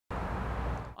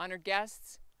Honored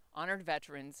guests, honored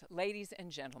veterans, ladies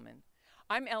and gentlemen,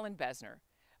 I'm Ellin Bessner,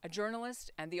 a journalist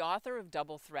and the author of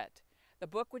Double Threat, the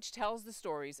book which tells the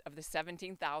stories of the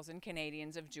 17,000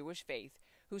 Canadians of Jewish faith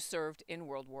who served in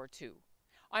World War II.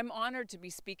 I'm honored to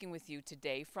be speaking with you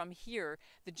today from here,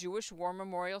 the Jewish War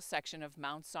Memorial section of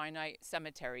Mount Sinai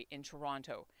Cemetery in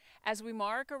Toronto, as we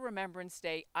mark a Remembrance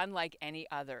Day unlike any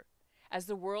other, as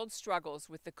the world struggles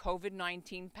with the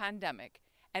COVID-19 pandemic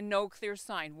and no clear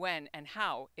sign when and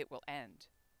how it will end.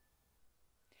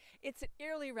 It's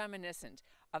eerily reminiscent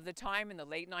of the time in the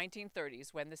late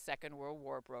 1930s when the Second World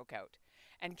War broke out,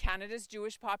 and Canada's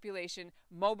Jewish population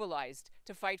mobilized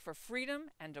to fight for freedom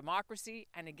and democracy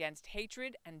and against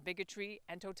hatred and bigotry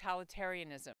and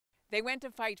totalitarianism. They went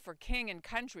to fight for king and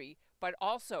country, but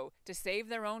also to save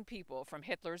their own people from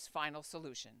Hitler's final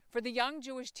solution. For the young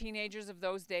Jewish teenagers of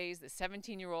those days, the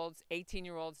 17-year-olds,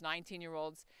 18-year-olds,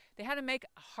 19-year-olds, they had to make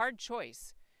a hard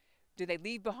choice. Do they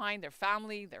leave behind their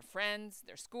family, their friends,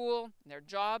 their school, their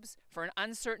jobs for an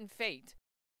uncertain fate?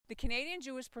 The Canadian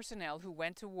Jewish personnel who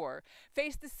went to war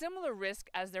faced a similar risk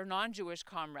as their non-Jewish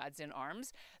comrades in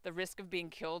arms, the risk of being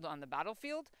killed on the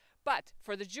battlefield. But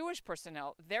for the Jewish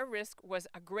personnel, their risk was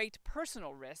a great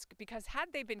personal risk because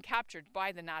had they been captured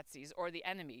by the Nazis or the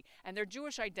enemy and their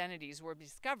Jewish identities were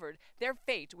discovered, their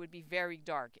fate would be very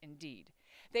dark indeed.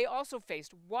 They also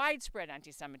faced widespread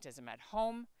anti-Semitism at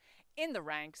home, in the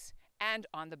ranks, and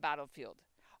on the battlefield.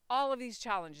 All of these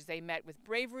challenges they met with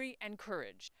bravery and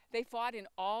courage. They fought in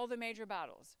all the major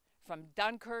battles, from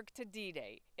Dunkirk to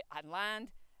D-Day, on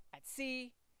land, at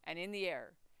sea, and in the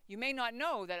air. You may not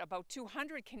know that about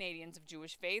 200 Canadians of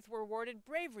Jewish faith were awarded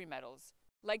bravery medals,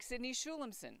 like Sidney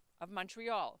Shulamson of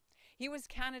Montreal. He was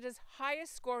Canada's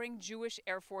highest-scoring Jewish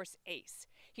Air Force ace.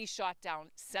 He shot down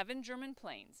 7 German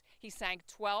planes. He sank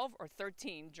 12 or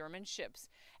 13 German ships,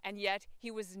 and yet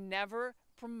he was never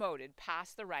promoted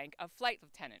past the rank of flight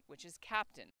lieutenant, which is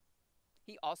captain.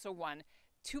 He also won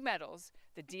 2 medals,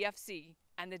 the DFC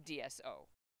and the DSO.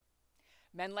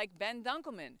 Men like Ben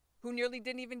Dunkelman, who nearly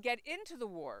didn't even get into the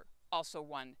war, also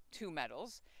won 2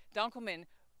 medals. Dunkelman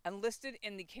enlisted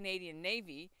in the Canadian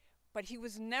Navy, but he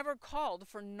was never called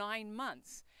for 9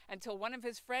 months until one of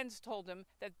his friends told him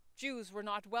that Jews were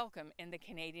not welcome in the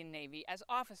Canadian Navy as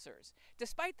officers,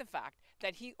 despite the fact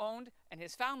that he owned and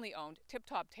his family owned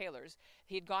tip-top tailors.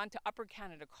 He had gone to Upper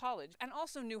Canada College and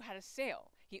also knew how to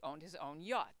sail. He owned his own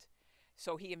yacht.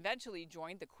 So he eventually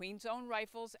joined the Queen's Own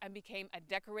Rifles and became a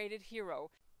decorated hero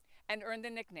and earned the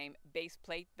nickname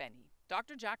Baseplate Benny.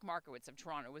 Dr. Jack Markowitz of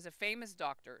Toronto was a famous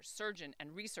doctor, surgeon,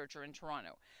 and researcher in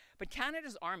Toronto, but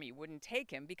Canada's Army wouldn't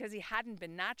take him because he hadn't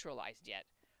been naturalized yet,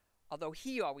 although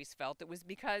he always felt it was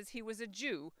because he was a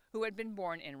Jew who had been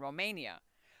born in Romania.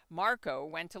 Marco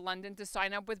went to London to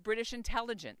sign up with British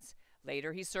intelligence.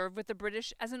 Later, he served with the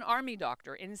British as an army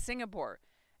doctor in Singapore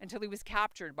until he was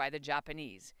captured by the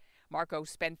Japanese. Marco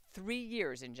spent 3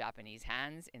 years in Japanese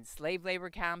hands, in slave labor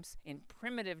camps, in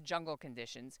primitive jungle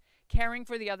conditions, caring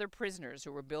for the other prisoners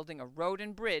who were building a road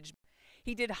and bridge.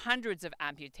 He did hundreds of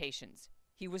amputations.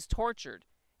 He was tortured,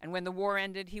 and when the war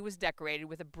ended, he was decorated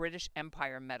with a British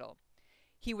Empire Medal.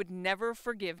 He would never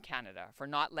forgive Canada for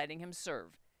not letting him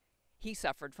serve. He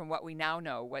suffered from what we now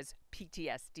know was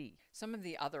PTSD. Some of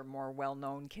the other more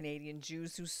well-known Canadian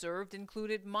Jews who served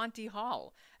included Monty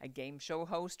Hall, a game show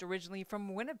host originally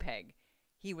from Winnipeg.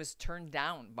 He was turned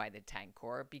down by the Tank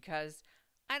Corps because,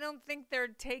 "I don't think they're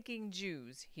taking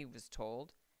Jews," he was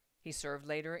told. He served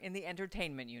later in the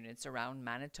entertainment units around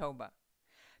Manitoba.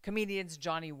 Comedians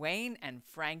Johnny Wayne and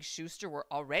Frank Schuster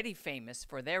were already famous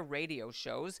for their radio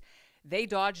shows. They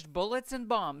dodged bullets and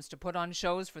bombs to put on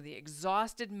shows for the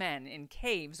exhausted men in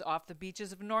caves off the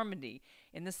beaches of Normandy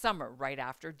in the summer right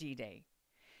after D-Day.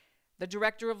 The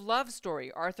director of Love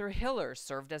Story, Arthur Hiller,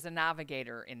 served as a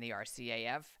navigator in the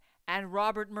RCAF, and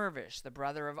Robert Mirvish, the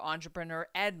brother of entrepreneur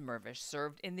Ed Mirvish,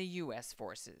 served in the U.S.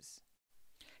 forces.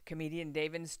 Comedian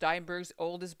David Steinberg's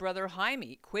oldest brother,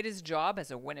 Jaime, quit his job as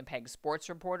a Winnipeg sports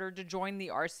reporter to join the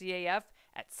RCAF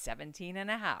at 17 and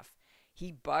a half.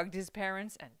 He bugged his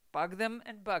parents and bugged them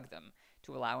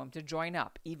to allow him to join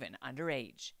up, even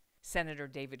underage. Senator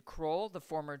David Kroll, the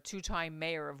former 2-time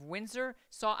mayor of Windsor,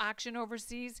 saw action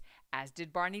overseas, as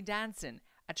did Barney Danson,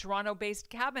 a Toronto-based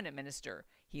cabinet minister.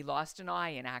 He lost an eye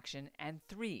in action and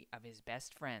 3 of his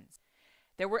best friends.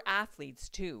 There were athletes,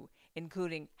 too,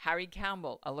 including Harry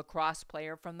Campbell, a lacrosse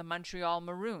player from the Montreal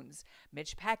Maroons,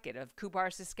 Mitch Peckett of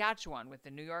Cooper, Saskatchewan with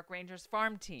the New York Rangers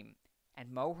farm team, and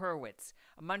Mo Hurwitz,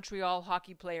 a Montreal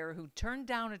hockey player who turned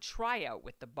down a tryout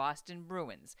with the Boston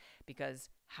Bruins because,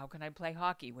 "How can I play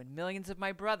hockey when millions of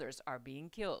my brothers are being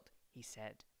killed?" he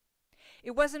said.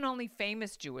 It wasn't only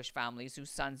famous Jewish families whose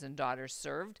sons and daughters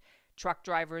served. Truck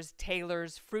drivers,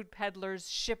 tailors, fruit peddlers,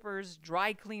 shippers,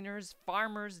 dry cleaners,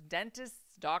 farmers,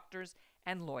 dentists, doctors,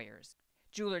 and lawyers.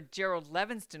 Jeweler Gerald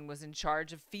Levinston was in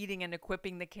charge of feeding and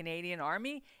equipping the Canadian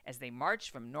Army as they marched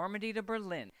from Normandy to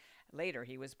Berlin. Later,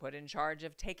 he was put in charge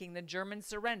of taking the German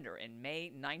surrender in May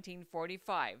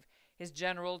 1945. His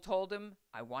general told him,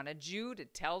 "I want a Jew to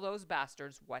tell those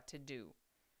bastards what to do."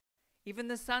 Even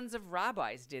the sons of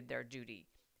rabbis did their duty,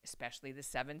 especially the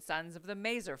 7 sons of the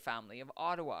Mazer family of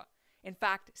Ottawa. In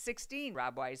fact, 16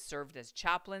 rabbis served as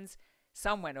chaplains.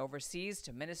 Some went overseas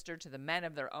to minister to the men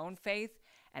of their own faith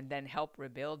and then help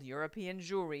rebuild European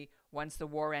Jewry once the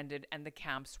war ended and the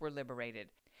camps were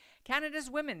liberated. Canada's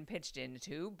women pitched in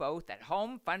too, both at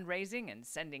home fundraising and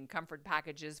sending comfort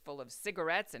packages full of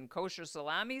cigarettes and kosher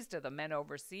salamis to the men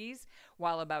overseas,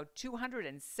 while about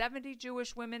 270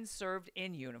 Jewish women served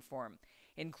in uniform,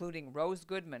 including Rose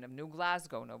Goodman of New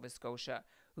Glasgow, Nova Scotia,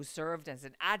 who served as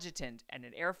an adjutant at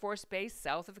an Air Force base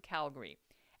south of Calgary,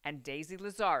 and Daisy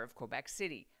Lazar of Quebec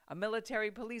City, a military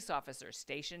police officer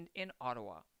stationed in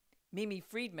Ottawa. Mimi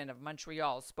Friedman of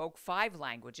Montreal spoke 5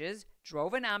 languages,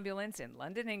 drove an ambulance in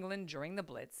London, England during the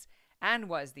Blitz, and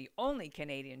was the only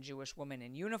Canadian Jewish woman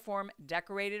in uniform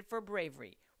decorated for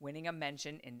bravery, winning a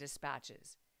mention in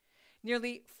dispatches.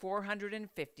 Nearly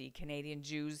 450 Canadian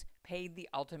Jews paid the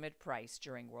ultimate price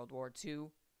during World War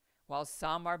II. While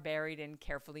some are buried in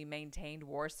carefully maintained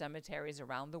war cemeteries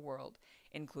around the world,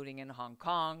 including in Hong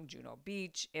Kong, Juno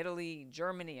Beach, Italy,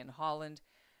 Germany, and Holland,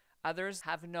 others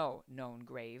have no known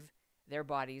grave. Their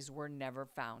bodies were never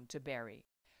found to bury.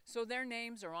 So their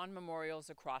names are on memorials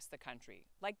across the country,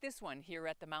 like this one here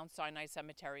at the Mount Sinai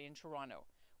Cemetery in Toronto,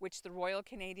 which the Royal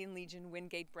Canadian Legion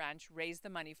Wingate branch raised the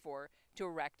money for to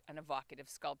erect an evocative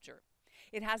sculpture.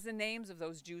 It has the names of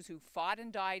those Jews who fought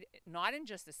and died not in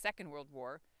just the Second World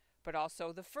War, but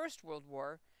also the First World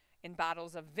War in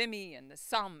battles of Vimy and the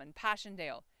Somme and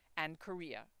Passchendaele and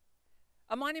Korea.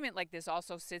 A monument like this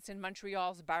also sits in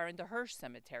Montreal's Baron de Hirsch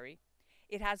Cemetery.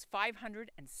 It has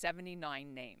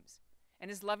 579 names and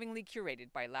is lovingly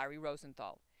curated by Larry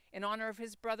Rosenthal in honor of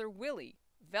his brother Willie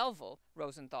Velvel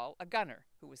Rosenthal, a gunner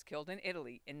who was killed in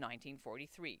Italy in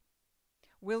 1943.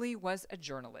 Willie was a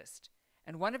journalist,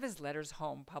 and one of his letters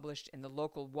home, published in the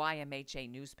local YMHA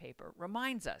newspaper,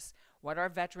 reminds us what our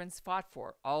veterans fought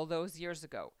for all those years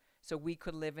ago so we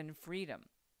could live in freedom.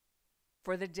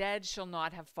 For the dead shall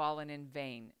not have fallen in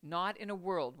vain, not in a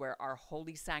world where our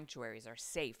holy sanctuaries are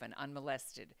safe and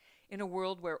unmolested, in a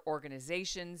world where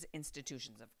organizations,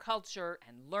 institutions of culture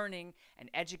and learning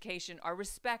and education are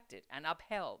respected and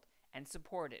upheld and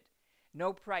supported.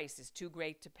 No price is too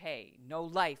great to pay, no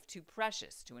life too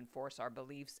precious to enforce our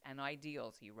beliefs and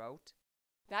ideals, he wrote.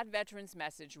 That veterans'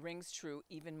 message rings true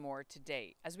even more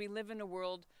today, as we live in a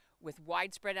world with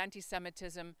widespread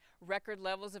anti-Semitism, record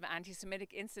levels of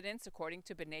anti-Semitic incidents according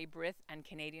to B'nai B'rith and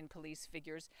Canadian police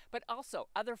figures, but also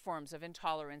other forms of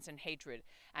intolerance and hatred,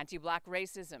 anti-black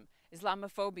racism,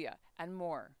 Islamophobia, and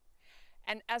more.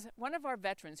 And as one of our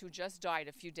veterans who just died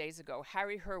a few days ago,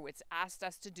 Harry Hurwitz, asked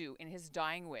us to do in his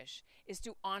dying wish, is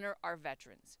to honor our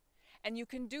veterans. And you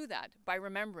can do that by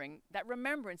remembering that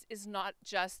remembrance is not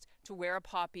just to wear a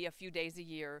poppy a few days a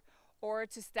year or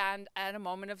to stand at a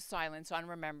moment of silence on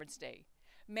Remembrance Day.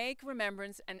 Make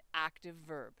remembrance an active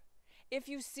verb. If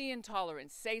you see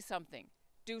intolerance, say something,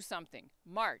 do something,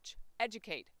 march,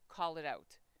 educate, call it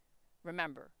out.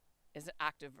 Remember is an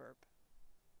active verb.